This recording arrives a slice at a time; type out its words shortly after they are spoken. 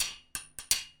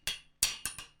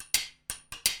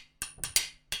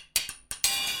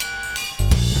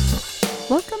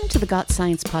to the Got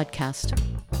Science podcast.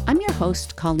 I'm your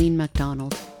host, Colleen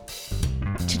MacDonald.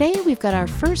 Today, we've got our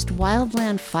first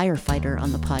wildland firefighter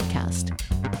on the podcast.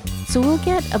 So we'll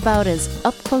get about as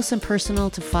up close and personal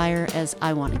to fire as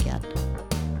I want to get.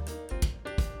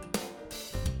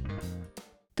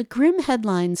 The grim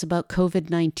headlines about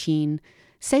COVID-19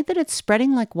 say that it's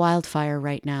spreading like wildfire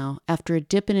right now after a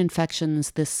dip in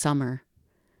infections this summer.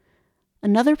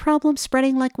 Another problem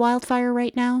spreading like wildfire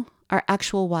right now are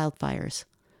actual wildfires.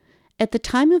 At the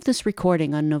time of this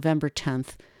recording on November 10th,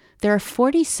 there are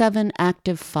 47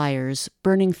 active fires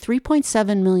burning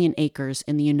 3.7 million acres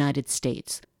in the United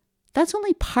States. That's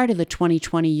only part of the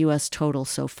 2020 U.S. total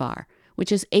so far,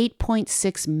 which is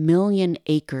 8.6 million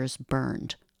acres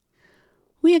burned.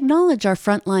 We acknowledge our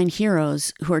frontline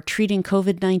heroes who are treating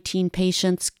COVID-19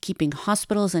 patients, keeping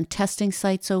hospitals and testing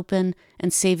sites open,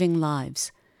 and saving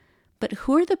lives. But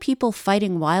who are the people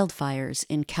fighting wildfires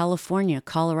in California,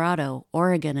 Colorado,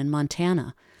 Oregon, and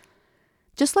Montana?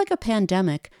 Just like a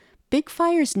pandemic, big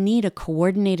fires need a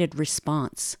coordinated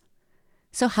response.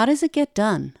 So how does it get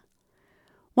done?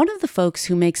 One of the folks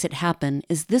who makes it happen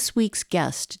is this week's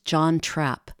guest, John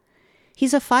Trapp.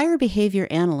 He's a fire behavior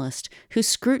analyst who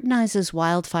scrutinizes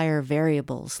wildfire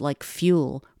variables like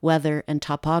fuel, weather, and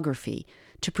topography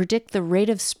to predict the rate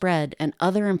of spread and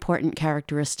other important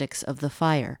characteristics of the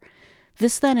fire.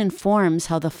 This then informs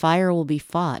how the fire will be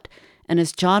fought, and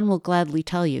as John will gladly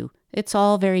tell you, it's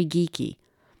all very geeky.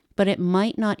 But it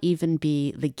might not even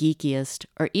be the geekiest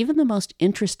or even the most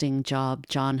interesting job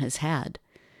John has had.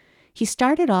 He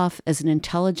started off as an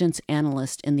intelligence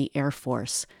analyst in the Air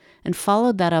Force and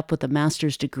followed that up with a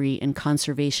master's degree in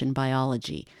conservation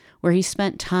biology, where he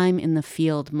spent time in the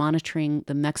field monitoring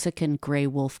the Mexican gray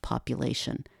wolf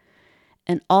population.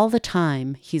 And all the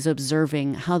time, he's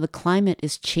observing how the climate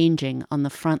is changing on the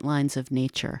front lines of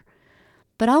nature.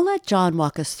 But I'll let John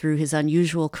walk us through his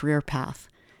unusual career path.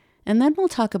 And then we'll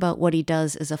talk about what he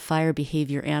does as a fire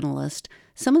behavior analyst,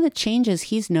 some of the changes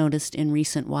he's noticed in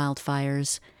recent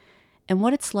wildfires, and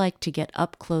what it's like to get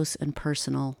up close and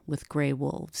personal with gray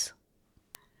wolves.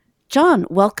 John,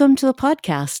 welcome to the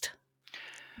podcast.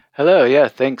 Hello, yeah,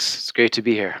 thanks. It's great to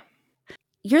be here.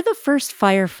 You're the first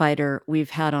firefighter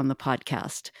we've had on the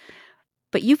podcast,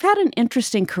 but you've had an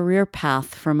interesting career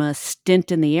path from a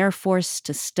stint in the Air Force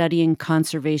to studying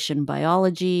conservation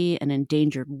biology and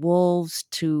endangered wolves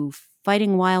to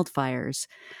fighting wildfires.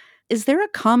 Is there a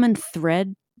common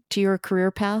thread to your career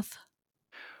path?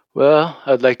 Well,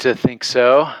 I'd like to think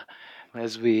so.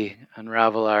 As we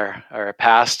unravel our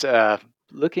past,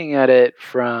 looking at it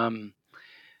from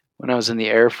when I was in the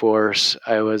Air Force,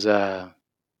 I was a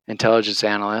intelligence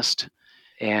analyst,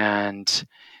 and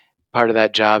part of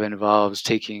that job involves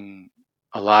taking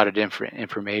a lot of different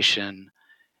information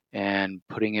and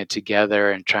putting it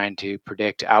together and trying to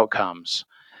predict outcomes.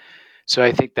 So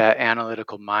I think that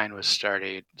analytical mind was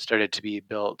started to be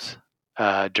built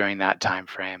during that time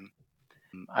frame.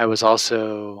 I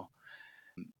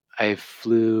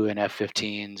flew in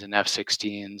F-15s and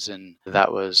F-16s, and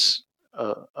that was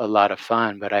a lot of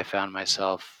fun, but I found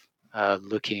myself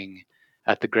looking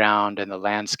at the ground and the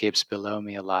landscapes below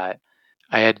me a lot.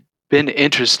 I had been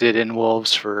interested in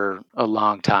wolves for a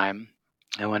long time,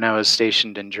 and when I was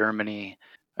stationed in Germany,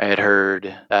 I had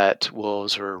heard that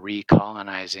wolves were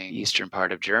recolonizing the eastern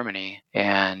part of Germany,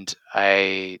 and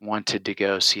I wanted to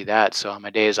go see that. So on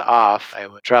my days off, I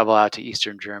would travel out to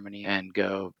eastern Germany and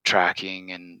go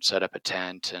tracking and set up a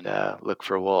tent and look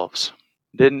for wolves.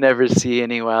 Didn't ever see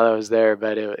any while I was there,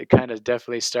 but it kind of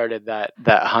definitely started that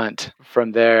hunt.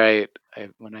 From there,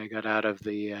 when I got out of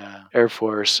the Air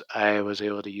Force, I was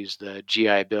able to use the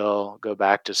GI Bill, go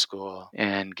back to school,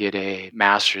 and get a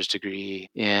master's degree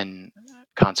in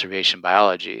conservation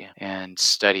biology and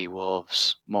study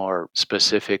wolves more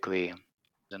specifically.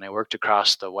 And I worked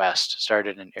across the West,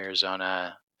 started in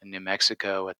Arizona and New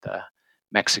Mexico with the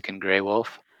Mexican gray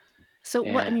wolf. So,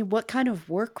 what kind of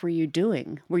work were you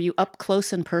doing? Were you up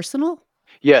close and personal?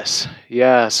 Yes.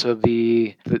 Yeah. So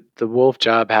the wolf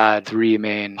job had three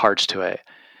main parts to it.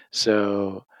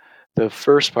 So the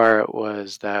first part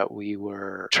was that we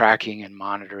were tracking and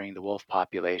monitoring the wolf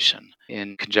population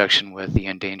in conjunction with the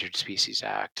Endangered Species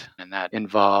Act. And that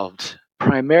involved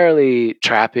primarily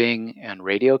trapping and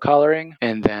radio collaring,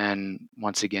 and then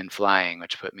once again flying,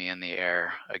 which put me in the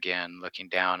air again, looking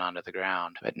down onto the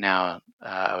ground. But now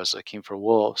I was looking for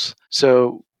wolves.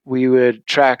 So we would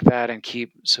track that and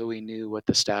so we knew what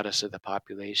the status of the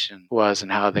population was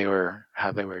and how they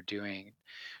were doing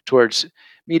towards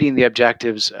meeting the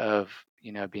objectives of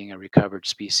being a recovered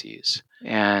species.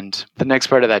 And the next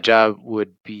part of that job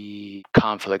would be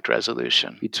conflict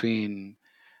resolution between,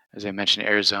 as I mentioned,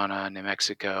 Arizona and New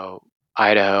Mexico.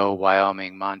 Idaho,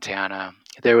 Wyoming, Montana,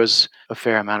 there was a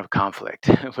fair amount of conflict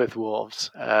with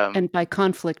wolves. And by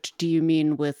conflict, do you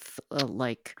mean with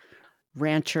like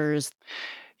ranchers?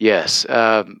 Yes,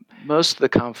 most of the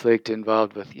conflict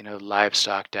involved with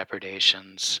livestock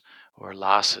depredations or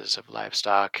losses of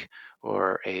livestock,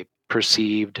 or a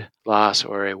perceived loss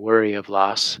or a worry of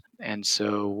loss. And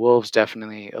so wolves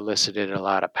definitely elicited a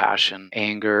lot of passion,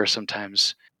 anger.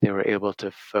 Sometimes they were able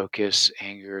to focus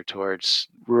anger towards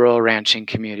rural ranching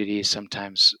communities,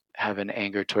 sometimes have an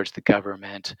anger towards the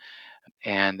government,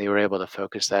 and they were able to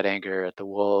focus that anger at the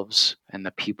wolves and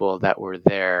the people that were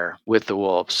there with the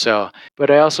wolves. So,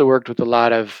 but I also worked with a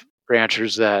lot of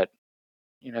ranchers that,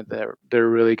 they're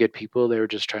really good people. They were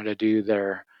just trying to do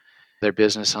their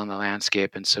business on the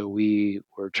landscape, and so we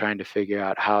were trying to figure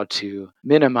out how to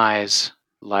minimize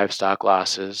livestock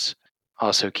losses,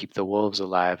 also keep the wolves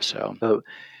alive. So, but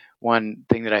one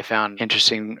thing that I found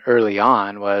interesting early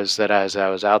on was that as I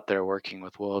was out there working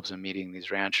with wolves and meeting these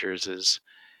ranchers, is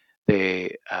I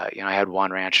had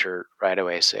one rancher right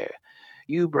away say,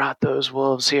 "You brought those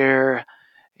wolves here,"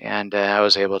 and I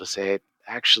was able to say,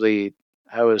 "Actually,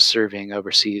 I was serving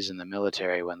overseas in the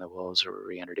military when the wolves were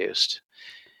reintroduced,"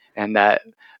 and that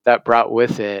brought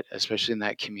with it, especially in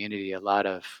that community, a lot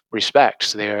of respect.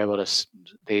 So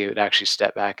they would actually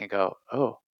step back and go,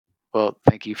 "Oh, well,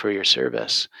 thank you for your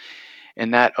service,"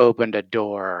 and that opened a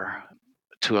door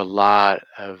to a lot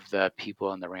of the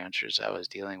people and the ranchers I was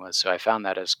dealing with. So I found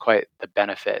that as quite the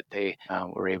benefit. They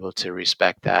were able to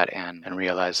respect that and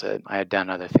realize that I had done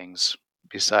other things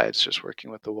besides just working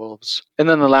with the wolves. And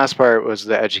then the last part was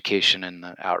the education and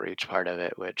the outreach part of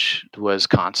it, which was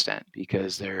constant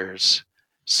because there's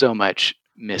so much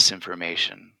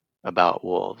misinformation about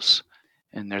wolves.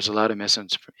 And there's a lot of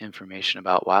misinformation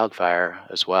about wildfire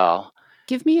as well.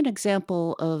 Give me an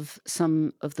example of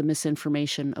some of the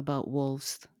misinformation about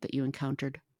wolves that you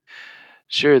encountered.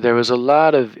 Sure, there was a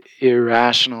lot of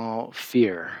irrational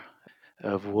fear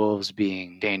of wolves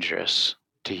being dangerous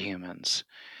to humans.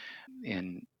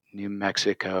 In New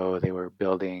Mexico, they were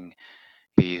building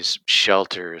these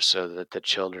shelters so that the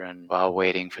children, while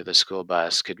waiting for the school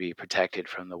bus, could be protected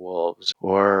from the wolves,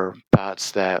 or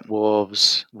thoughts that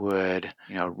wolves would,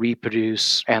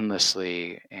 reproduce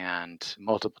endlessly and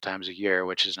multiple times a year,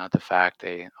 which is not the fact.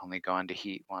 They only go into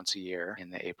heat once a year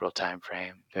in the April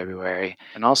timeframe, February.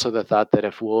 And also the thought that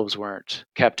if wolves weren't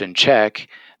kept in check,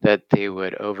 that they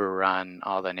would overrun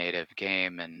all the native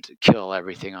game and kill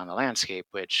everything on the landscape,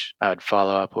 which I would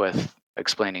follow up with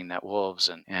explaining that wolves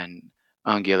and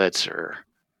ungulates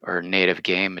or native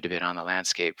game had been on the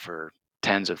landscape for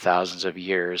tens of thousands of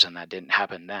years, and that didn't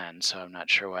happen then. So I'm not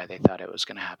sure why they thought it was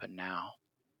going to happen now.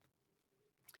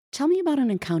 Tell me about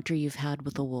an encounter you've had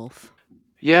with a wolf.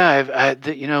 Yeah,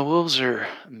 wolves are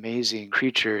amazing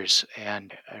creatures,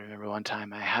 and I remember one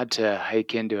time I had to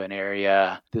hike into an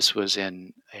area. This was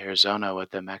in Arizona with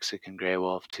the Mexican gray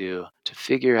wolf to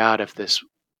figure out if this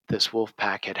wolf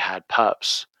pack had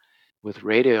pups. With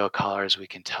radio collars, we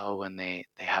can tell when they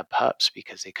have pups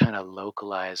because they kind of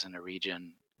localize in a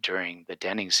region during the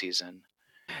denning season.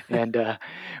 And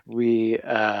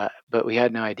but we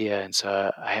had no idea. And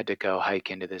so I had to go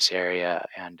hike into this area,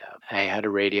 and I had a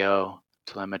radio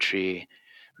telemetry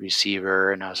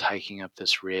receiver, and I was hiking up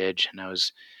this ridge, and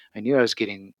I knew I was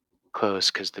getting close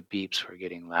because the beeps were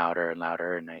getting louder and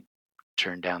louder, and I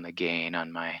turned down the gain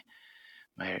on my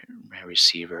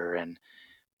receiver, and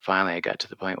finally I got to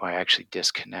the point where I actually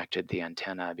disconnected the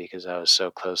antenna because I was so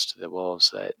close to the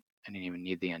wolves that I didn't even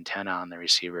need the antenna on the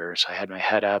receiver. So I had my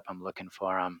head up, I'm looking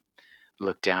for them,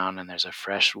 look down, and there's a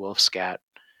fresh wolf scat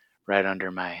right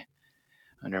under my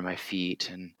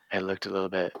feet. And I looked a little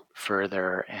bit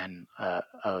further, and a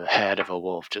head of a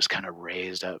wolf just kind of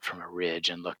raised up from a ridge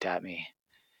and looked at me.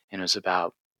 And it was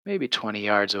about maybe 20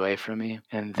 yards away from me.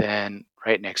 And then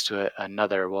right next to it,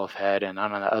 another wolf head, and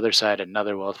on the other side,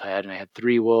 another wolf head. And I had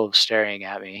three wolves staring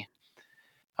at me.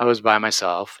 I was by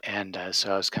myself, and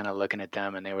so I was kind of looking at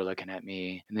them, and they were looking at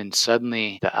me. And then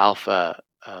suddenly, the alpha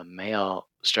male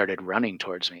started running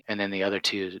towards me, and then the other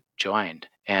two joined.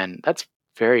 And that's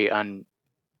very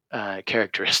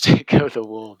characteristic of the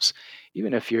wolves,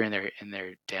 even if you're in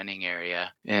their denning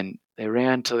area. And they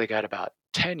ran till they got about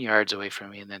 10 yards away from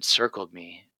me, and then circled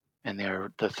me. And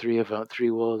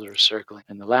three wolves were circling.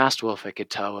 And the last wolf I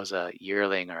could tell was a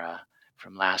yearling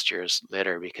from last year's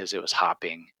litter because it was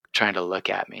hopping, trying to look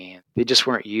at me. They just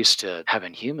weren't used to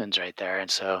having humans right there.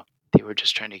 And so they were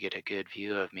just trying to get a good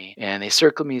view of me. And they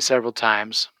circled me several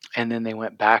times. And then they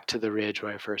went back to the ridge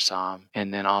where I first saw them.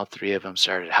 And then all three of them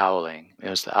started howling. It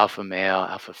was the alpha male,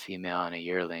 alpha female, and a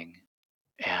yearling.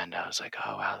 And I was like,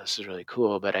 oh, wow, this is really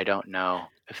cool. But I don't know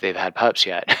if they've had pups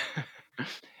yet.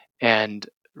 And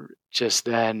just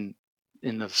then,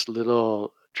 in this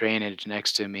little drainage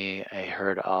next to me, I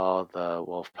heard all the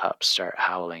wolf pups start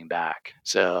howling back.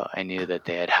 So I knew that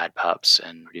they had had pups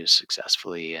and produced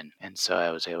successfully, and so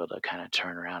I was able to kind of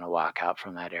turn around and walk out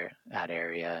from that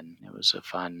area, and it was a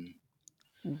fun.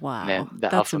 And then Wow, the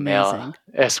that's alpha male amazing.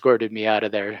 escorted me out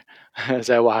of there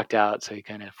as I walked out. So he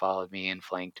kind of followed me and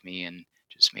flanked me and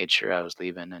just made sure I was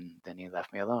leaving, and then he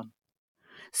left me alone.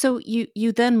 So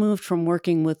you then moved from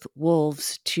working with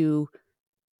wolves to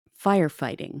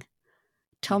firefighting.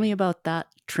 Tell me Mhm. about that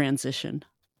transition.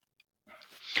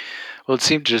 Well, it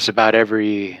seemed just about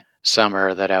every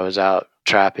summer that I was out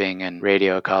trapping and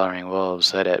radio collaring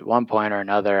wolves that at one point or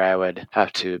another I would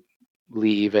have to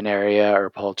leave an area or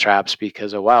pull traps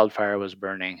because a wildfire was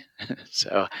burning.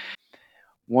 So,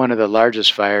 one of the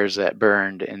largest fires that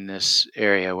burned in this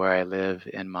area where I live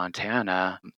in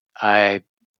Montana, I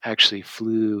actually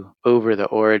flew over the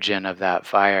origin of that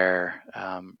fire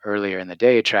earlier in the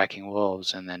day tracking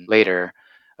wolves, and then later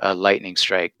a lightning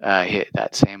strike hit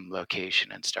that same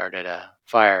location and started a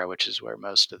fire, which is where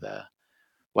most of the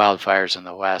wildfires in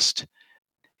the West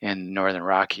in northern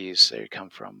Rockies they come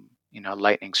from,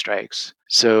 lightning strikes.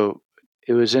 So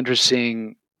it was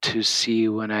interesting to see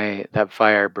when I that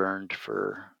fire burned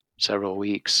for several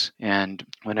weeks, and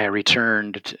when I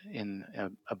returned in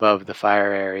above the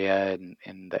fire area and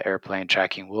in the airplane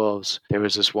tracking wolves, there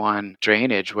was this one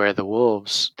drainage where the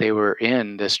wolves they were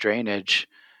in this drainage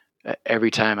every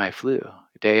time I flew,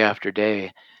 day after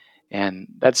day, and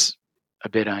that's a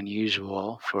bit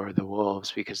unusual for the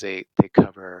wolves because they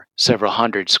cover several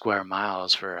hundred square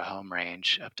miles for a home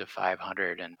range, up to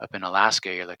 500, and up in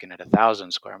Alaska you're looking at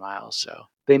 1,000 square miles. So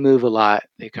they move a lot,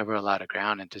 they cover a lot of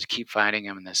ground, and to keep finding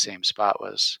them in the same spot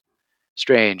was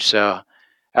strange. So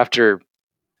after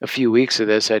a few weeks of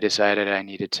this, I decided I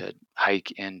needed to hike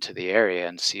into the area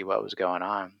and see what was going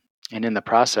on. And in the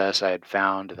process, I had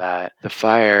found that the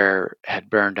fire had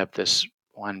burned up this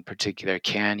one particular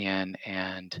canyon,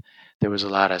 and there was a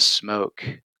lot of smoke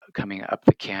coming up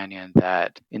the canyon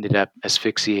that ended up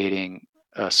asphyxiating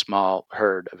a small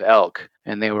herd of elk.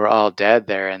 And they were all dead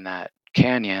there in that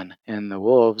canyon, and the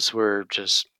wolves were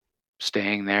just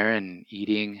staying there and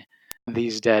eating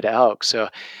these dead elk. So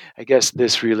I guess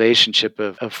this relationship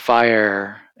of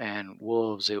fire and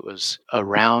wolves, it was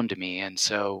around me. And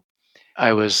so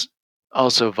I was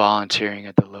also volunteering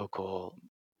at the local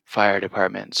fire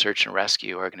department search and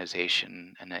rescue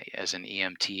organization, and as an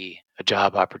EMT, a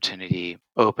job opportunity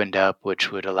opened up which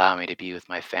would allow me to be with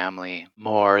my family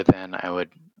more than I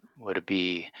would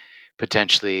be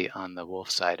potentially on the wolf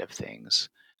side of things.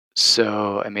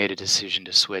 So I made a decision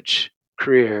to switch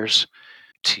careers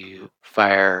to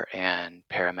fire and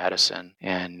paramedicine,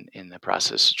 and in the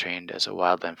process trained as a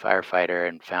wildland firefighter,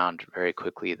 and found very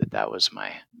quickly that that was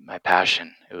my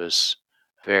passion. It was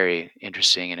very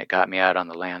interesting, and it got me out on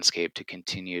the landscape to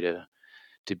continue to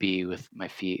be with my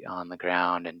feet on the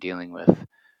ground and dealing with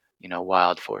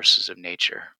wild forces of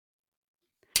nature.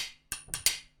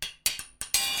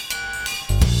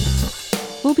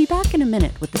 We'll be back in a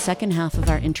minute with the second half of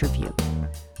our interview.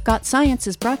 Got Science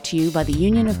is brought to you by the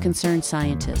Union of Concerned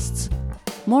Scientists.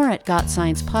 More at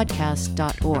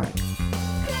gotsciencepodcast.org.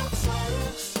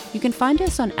 You can find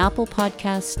us on Apple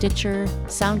Podcasts, Stitcher,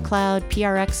 SoundCloud,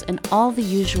 PRX, and all the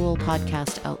usual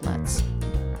podcast outlets.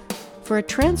 For a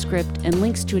transcript and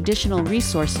links to additional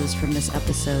resources from this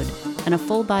episode and a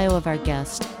full bio of our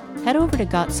guest, head over to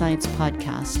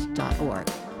gotsciencepodcast.org.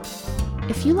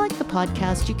 If you like the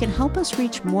podcast, you can help us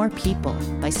reach more people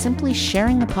by simply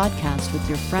sharing the podcast with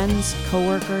your friends,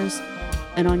 coworkers,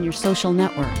 and on your social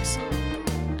networks.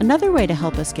 Another way to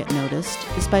help us get noticed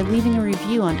is by leaving a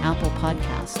review on Apple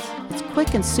Podcasts. It's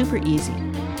quick and super easy.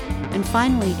 And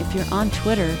finally, if you're on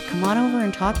Twitter, come on over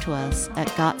and talk to us at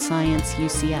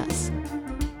GotScienceUCS.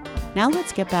 Now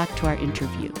let's get back to our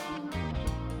interview.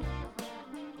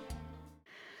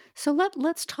 So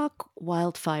let's talk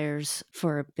wildfires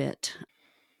for a bit.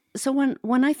 So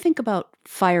when I think about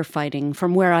firefighting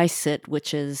from where I sit,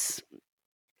 which is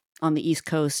on the East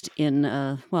Coast in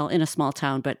a small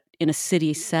town, but in a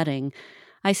city setting,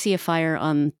 I see a fire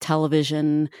on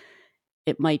television.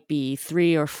 It might be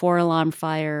 3 or 4 alarm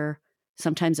fire,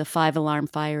 sometimes a 5 alarm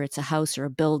fire. It's a house or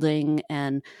a building,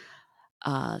 and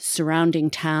surrounding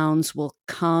towns will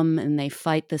come and they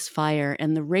fight this fire.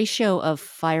 And the ratio of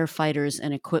firefighters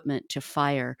and equipment to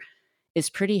fire is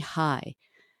pretty high.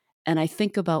 And I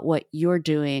think about what you're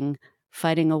doing,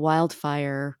 fighting a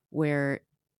wildfire where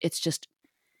it's just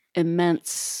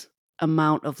immense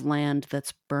amount of land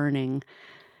that's burning.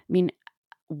 I mean,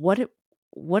 what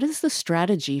is the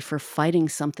strategy for fighting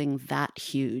something that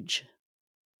huge?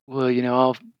 Well,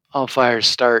 all fires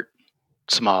start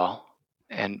small,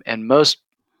 and most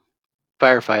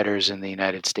firefighters in the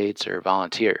United States are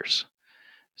volunteers.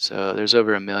 So there's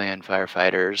over 1 million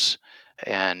firefighters,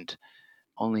 and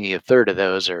only a third of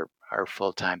those are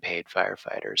full-time paid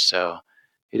firefighters. So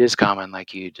it is common,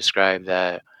 like you described,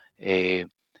 that a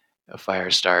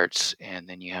fire starts and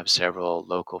then you have several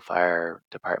local fire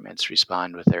departments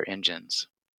respond with their engines.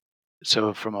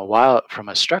 So from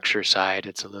a structure side,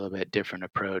 it's a little bit different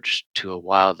approach to a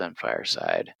wildland fire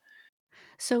side.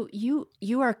 So you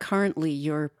are currently,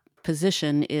 your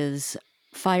position is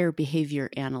fire behavior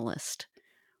analyst,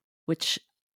 which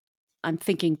I'm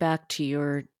thinking back to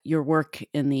your work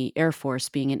in the Air Force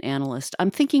being an analyst.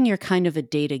 I'm thinking you're kind of a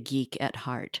data geek at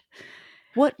heart.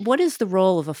 What is the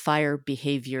role of a fire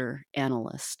behavior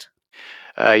analyst?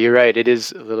 You're right; it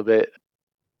is a little bit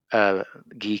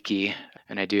geeky,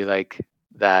 and I do like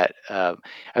that. I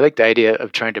like the idea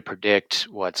of trying to predict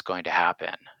what's going to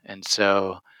happen, and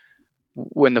so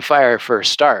when the fire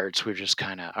first starts, we're just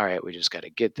kind of, all right, we just got to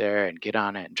get there and get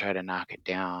on it and try to knock it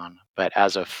down. But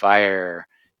as a fire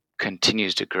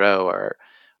continues to grow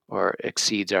or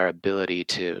exceeds our ability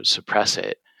to suppress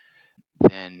it,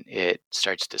 then it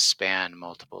starts to span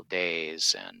multiple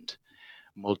days and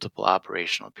multiple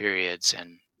operational periods.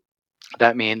 And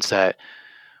that means that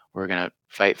we're going to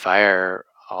fight fire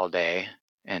all day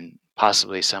and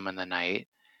possibly some in the night.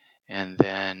 And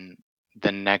then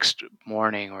the next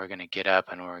morning, we're going to get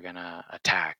up and we're going to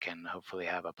attack and hopefully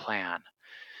have a plan.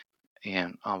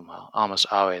 And almost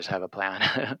always have a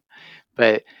plan.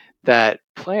 But that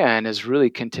plan is really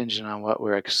contingent on what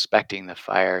we're expecting the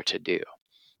fire to do.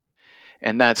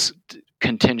 And that's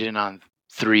contingent on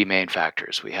three main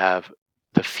factors. We have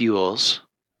the fuels,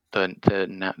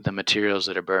 the materials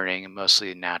that are burning,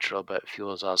 mostly natural, but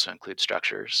fuels also include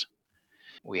structures.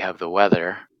 We have the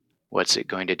weather. What's it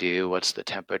going to do? What's the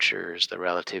temperatures, the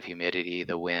relative humidity,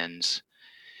 the winds?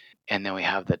 And then we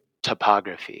have the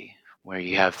topography, where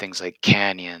you have things like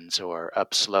canyons or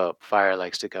upslope. Fire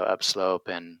likes to go upslope,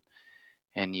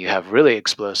 and you have really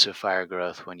explosive fire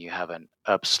growth when you have an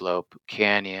upslope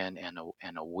canyon and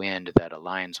a wind that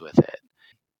aligns with it.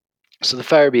 So the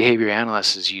fire behavior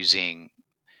analyst is using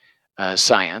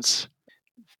science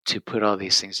to put all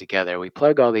these things together. We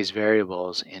plug all these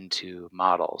variables into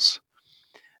models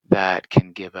that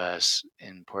can give us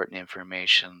important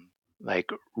information like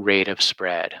rate of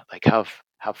spread, like how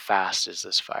fast is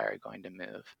this fire going to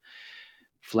move?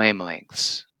 Flame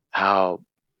lengths, how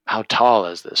tall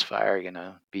is this fire going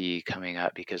to be coming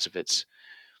up? Because if it's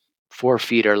 4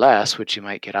 feet or less, which you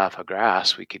might get off of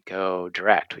grass, we could go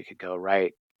direct. We could go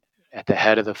right at the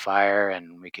head of the fire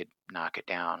and we could knock it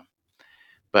down.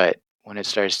 But when it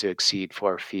starts to exceed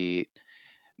 4 feet,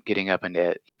 getting up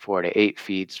into 4 to 8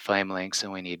 feet flame lengths,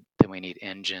 and we need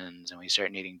engines, and we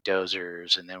start needing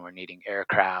dozers, and then we're needing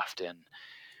aircraft and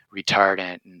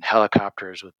retardant and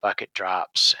helicopters with bucket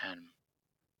drops,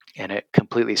 and it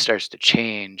completely starts to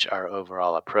change our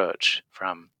overall approach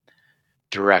from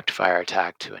direct fire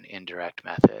attack to an indirect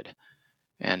method.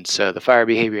 And so the fire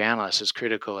behavior analyst is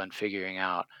critical in figuring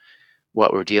out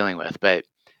what we're dealing with. But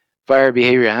fire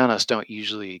behavior analysts don't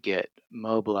usually get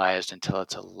mobilized until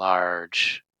it's a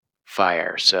large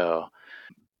fire. So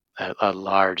a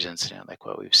large incident like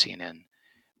what we've seen in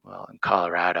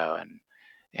Colorado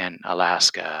and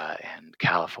Alaska and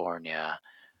California.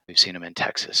 We've seen them in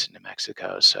Texas and New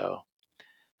Mexico. So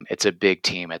it's a big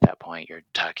team at that point. You're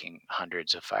talking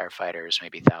hundreds of firefighters,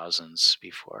 maybe thousands,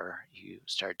 before you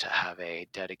start to have a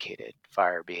dedicated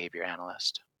fire behavior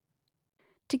analyst.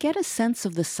 To get a sense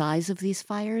of the size of these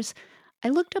fires, I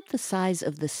looked up the size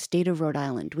of the state of Rhode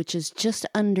Island, which is just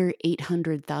under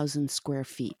 800,000 square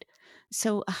feet.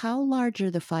 So, how large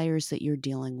are the fires that you're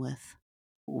dealing with?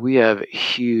 We have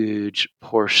huge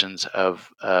portions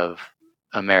of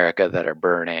America that are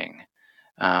burning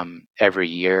every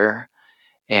year,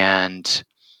 and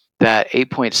that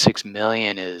 8.6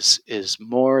 million is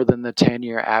more than the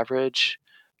 10-year average.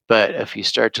 But if you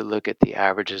start to look at the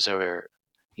averages over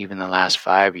even the last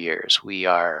 5 years, we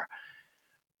are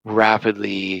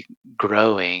rapidly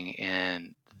growing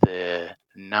in the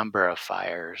number of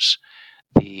fires,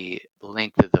 the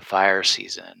length of the fire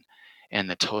season, and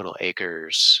the total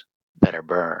acres that are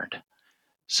burned.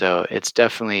 So it's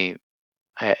definitely,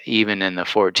 even in the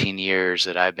 14 years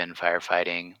that I've been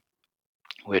firefighting,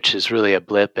 which is really a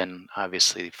blip in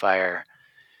obviously fire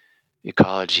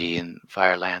ecology and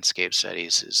fire landscape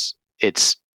studies,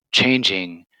 it's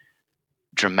changing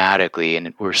dramatically,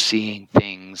 and we're seeing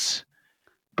things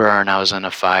burn. I was on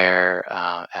a fire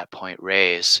at Point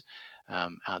Reyes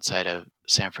outside of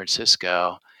San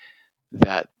Francisco.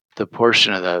 That the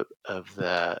portion of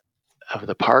the of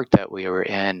the park that we were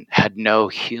in had no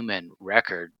human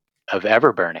record of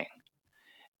ever burning.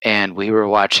 And we were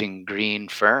watching green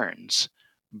ferns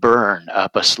burn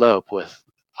up a slope with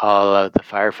all of the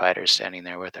firefighters standing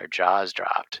there with their jaws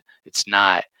dropped. It's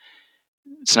not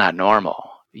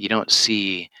normal. You don't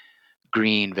see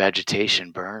green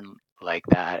vegetation burn like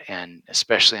that, and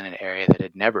especially in an area that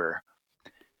had never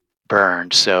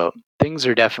burned. So things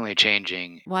are definitely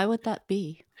changing. Why would that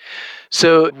be?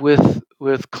 So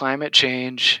with climate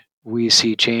change, we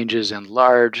see changes in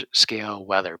large scale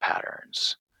weather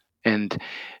patterns and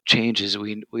changes.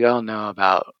 We all know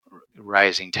about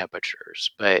rising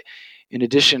temperatures, but in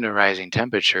addition to rising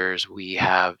temperatures, we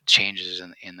have changes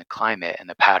in the climate and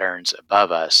the patterns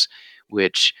above us,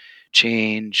 which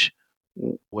change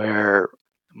where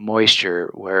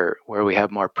moisture, where we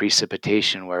have more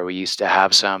precipitation, where we used to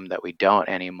have some that we don't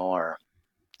anymore.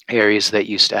 Areas that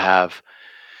used to have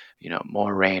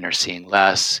more rain are seeing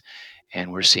less,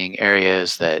 and we're seeing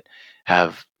areas that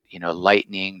have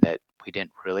lightning that we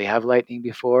didn't really have lightning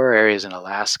before. Areas in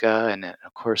Alaska, and then,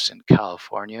 of course, in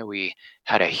California, we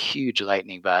had a huge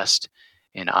lightning bust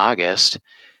in August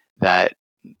that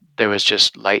there was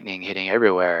just lightning hitting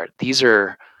everywhere. These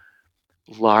are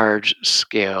large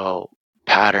scale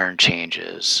pattern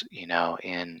changes,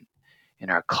 in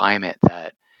our climate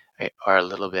that are a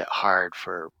little bit hard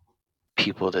for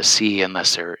people to see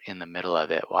unless they're in the middle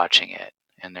of it watching it.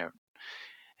 And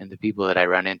the people that I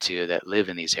run into that live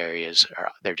in these areas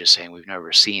they're just saying we've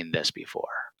never seen this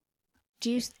before. Do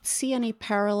you see any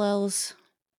parallels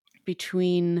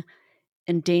between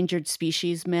endangered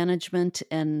species management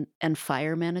and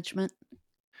fire management?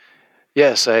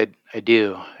 Yes, I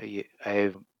do.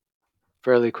 I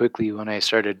fairly quickly, when I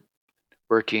started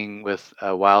working with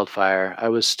wildfire, I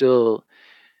was still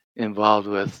involved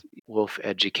with wolf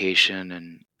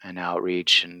education and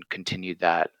outreach, and continued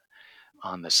that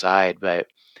on the side. But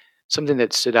something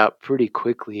that stood out pretty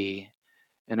quickly,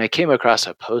 and I came across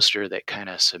a poster that kind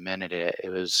of cemented it. It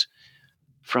was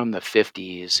from the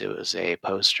 50s. It was a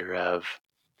poster of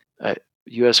a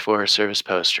U.S. Forest Service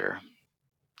poster.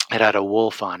 It had a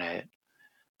wolf on it.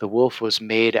 The wolf was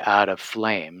made out of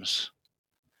flames,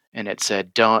 and it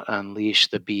said, "Don't unleash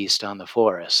the beast on the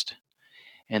forest."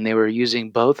 And they were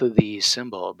using both of these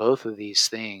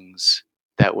things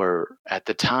that were at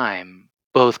the time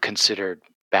both considered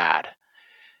bad.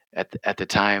 At the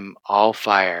time, all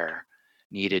fire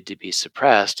needed to be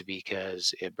suppressed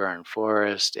because it burned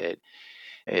forest. It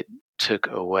took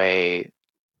away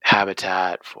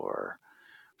habitat for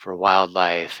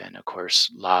wildlife, and of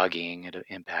course logging. It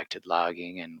impacted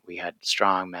logging, and we had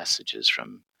strong messages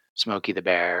from Smokey the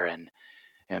Bear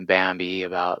and Bambi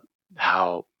about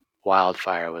how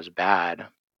wildfire was bad.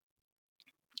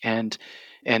 And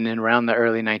and in around the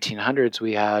early 1900s,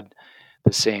 we had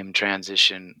the same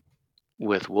transition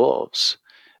with wolves.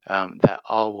 That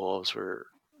all wolves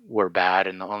were bad,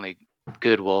 and the only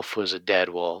good wolf was a dead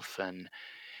wolf.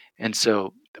 And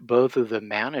so both of the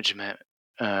management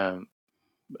um,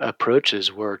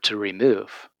 approaches were to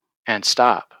remove and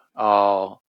stop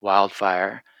all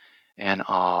wildfire and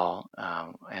all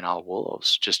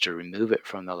wolves, just to remove it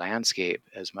from the landscape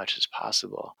as much as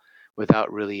possible,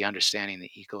 without really understanding the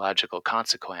ecological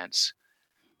consequence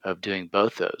of doing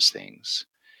both those things.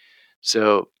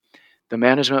 So the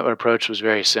management approach was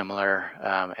very similar,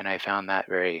 and I found that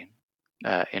very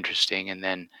interesting. And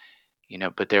then,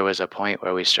 but there was a point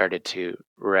where we started to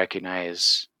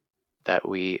recognize that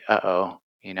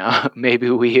maybe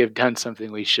we have done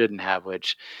something we shouldn't have,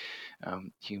 which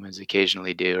humans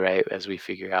occasionally do, right? As we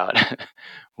figure out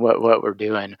what we're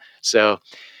doing. So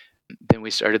then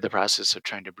we started the process of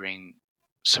trying to bring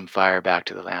some fire back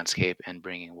to the landscape and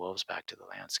bringing wolves back to the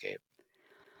landscape.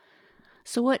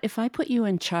 So, what if I put you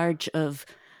in charge of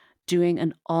doing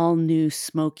an all new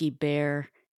Smokey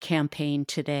Bear campaign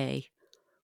today?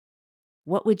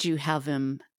 What would you have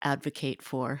him advocate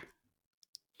for?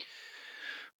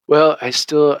 Well,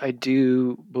 I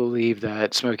do believe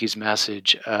that Smokey's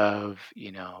message of,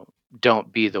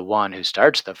 don't be the one who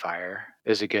starts the fire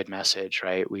is a good message,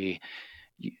 right?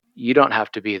 You don't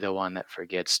have to be the one that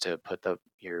forgets to put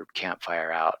your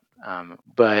campfire out.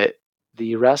 But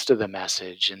the rest of the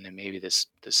message, and then maybe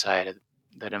the side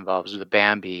that involves the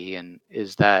Bambi, and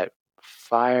is that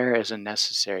fire is a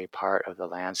necessary part of the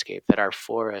landscape, that our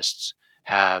forests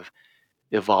have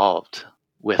evolved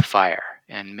with fire,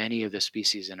 and many of the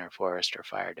species in our forest are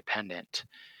fire dependent,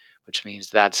 which means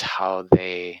that's how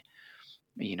they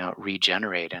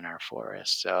regenerate in our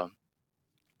forest. So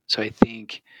I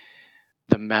think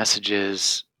the message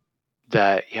is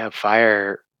that, yeah,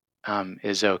 fire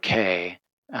is okay,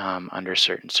 under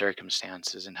certain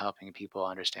circumstances, and helping people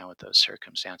understand what those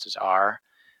circumstances are,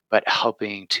 but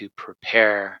helping to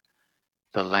prepare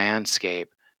the landscape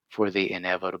for the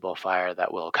inevitable fire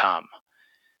that will come.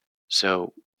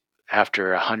 So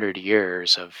after 100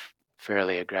 years of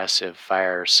fairly aggressive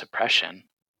fire suppression,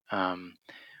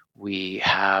 we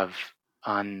have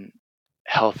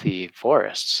unhealthy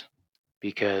forests,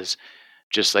 because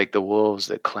just like the wolves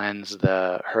that cleanse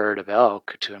the herd of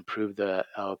elk to improve the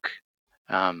elk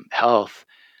health,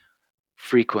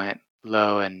 frequent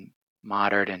low and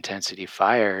moderate intensity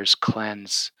fires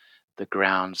cleanse the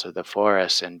grounds of the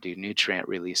forest and do nutrient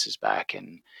releases back,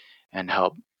 and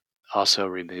help also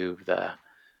remove the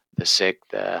sick,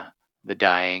 the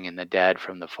dying, and the dead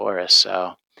from the forest.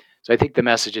 So I think the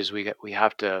message is we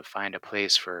have to find a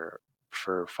place for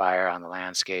fire on the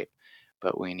landscape,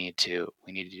 but we need to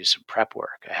do some prep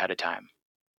work ahead of time.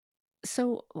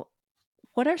 So,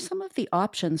 what are some of the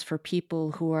options for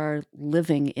people who are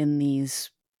living in these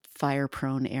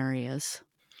fire-prone areas?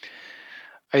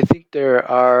 I think there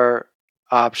are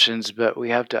options, but we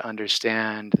have to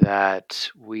understand that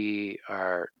we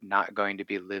are not going to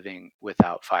be living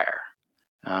without fire.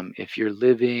 If you're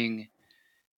living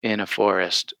in a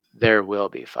forest, there will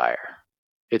be fire.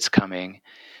 It's coming.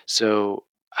 So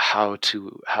how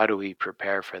do we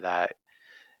prepare for that?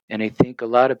 And I think a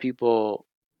lot of people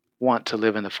want to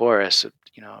live in the forest.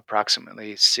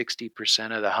 Approximately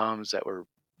 60% of the homes that were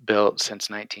built since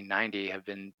 1990 have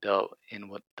been built in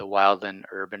what the wildland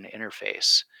urban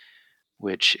interface,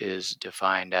 which is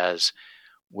defined as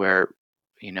where,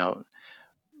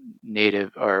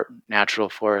 native or natural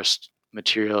forest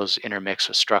materials intermix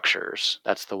with structures.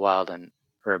 That's the wild and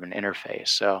urban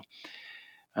interface.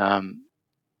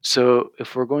 So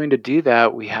if we're going to do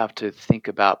that, we have to think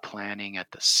about planning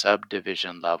at the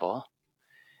subdivision level,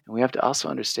 and we have to also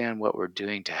understand what we're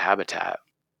doing to habitat.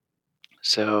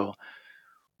 So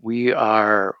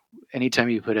anytime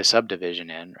you put a subdivision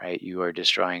in, right, you are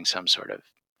destroying some sort of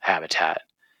habitat.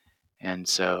 And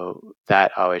so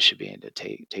that always should be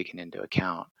taken into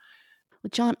account. Well,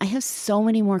 John, I have so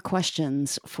many more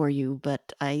questions for you,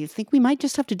 but I think we might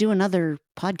just have to do another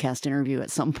podcast interview at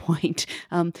some point.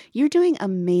 You're doing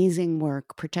amazing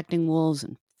work protecting wolves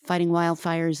and fighting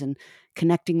wildfires and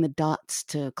connecting the dots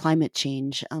to climate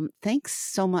change. Thanks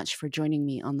so much for joining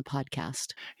me on the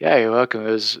podcast. Yeah, you're welcome. It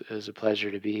was a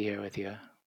pleasure to be here with you.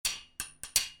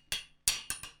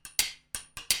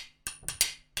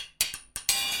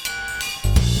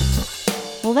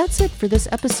 Well, that's it for this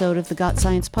episode of the Got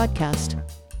Science podcast.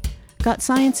 Got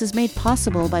Science is made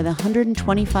possible by the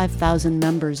 125,000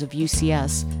 members of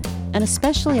UCS, and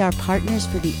especially our partners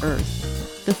for the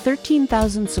Earth, the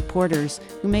 13,000 supporters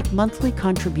who make monthly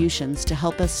contributions to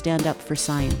help us stand up for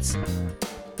science.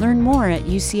 Learn more at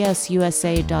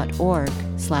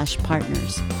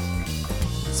ucsusa.org/partners.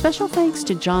 Special thanks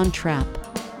to John Trapp.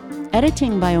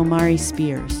 Editing by Omari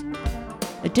Spears.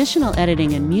 Additional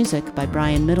editing and music by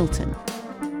Brian Middleton.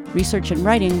 Research and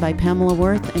writing by Pamela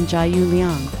Worth and Jiayu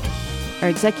Liang. Our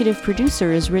executive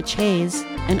producer is Rich Hayes,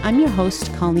 and I'm your host,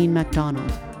 Colleen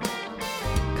MacDonald.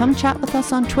 Come chat with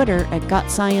us on Twitter at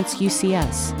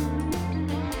GotScienceUCS.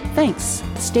 Thanks.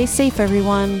 Stay safe,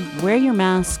 everyone. Wear your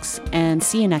masks, and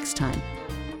see you next time.